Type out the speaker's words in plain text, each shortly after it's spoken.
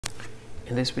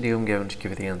In this video, I'm going to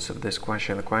give you the answer to this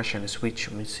question. The question is, which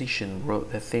musician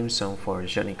wrote the theme song for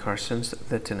Johnny Carson's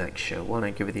The Tonight Show? When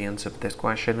I give you the answer to this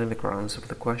question, and the correct answer of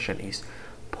the question is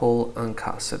Paul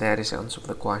Anka. So that is the answer of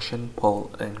the question, Paul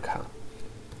Anka.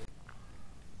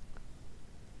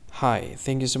 Hi,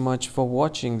 thank you so much for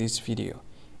watching this video.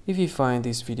 If you find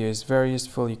this video is very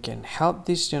useful, you can help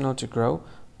this channel to grow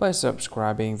by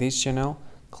subscribing this channel.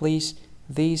 Click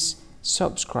this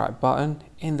subscribe button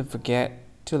and don't forget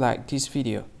to like this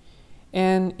video.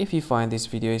 And if you find this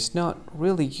video is not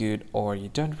really good, or you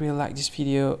don't really like this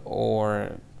video,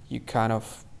 or you kind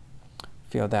of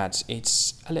feel that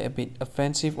it's a little bit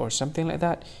offensive or something like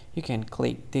that, you can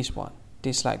click this one,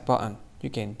 dislike button. You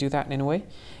can do that anyway.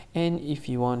 And if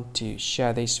you want to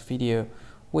share this video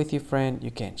with your friend,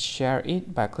 you can share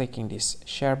it by clicking this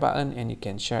share button, and you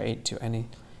can share it to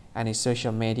any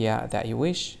social media that you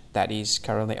wish that is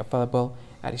currently available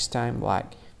at this time,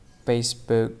 like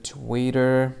Facebook,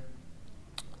 Twitter,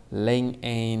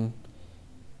 LinkedIn,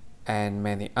 and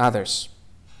many others,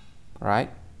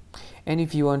 right? And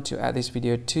if you want to add this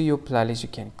video to your playlist, you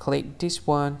can click this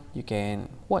one. You can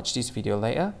watch this video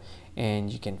later,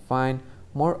 and you can find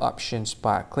more options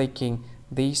by clicking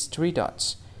these three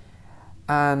dots.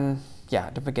 And yeah,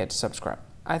 don't forget to subscribe.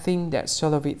 I think that's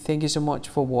all of it. Thank you so much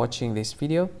for watching this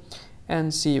video,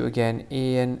 and see you again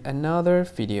in another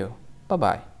video. Bye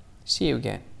bye. See you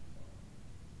again.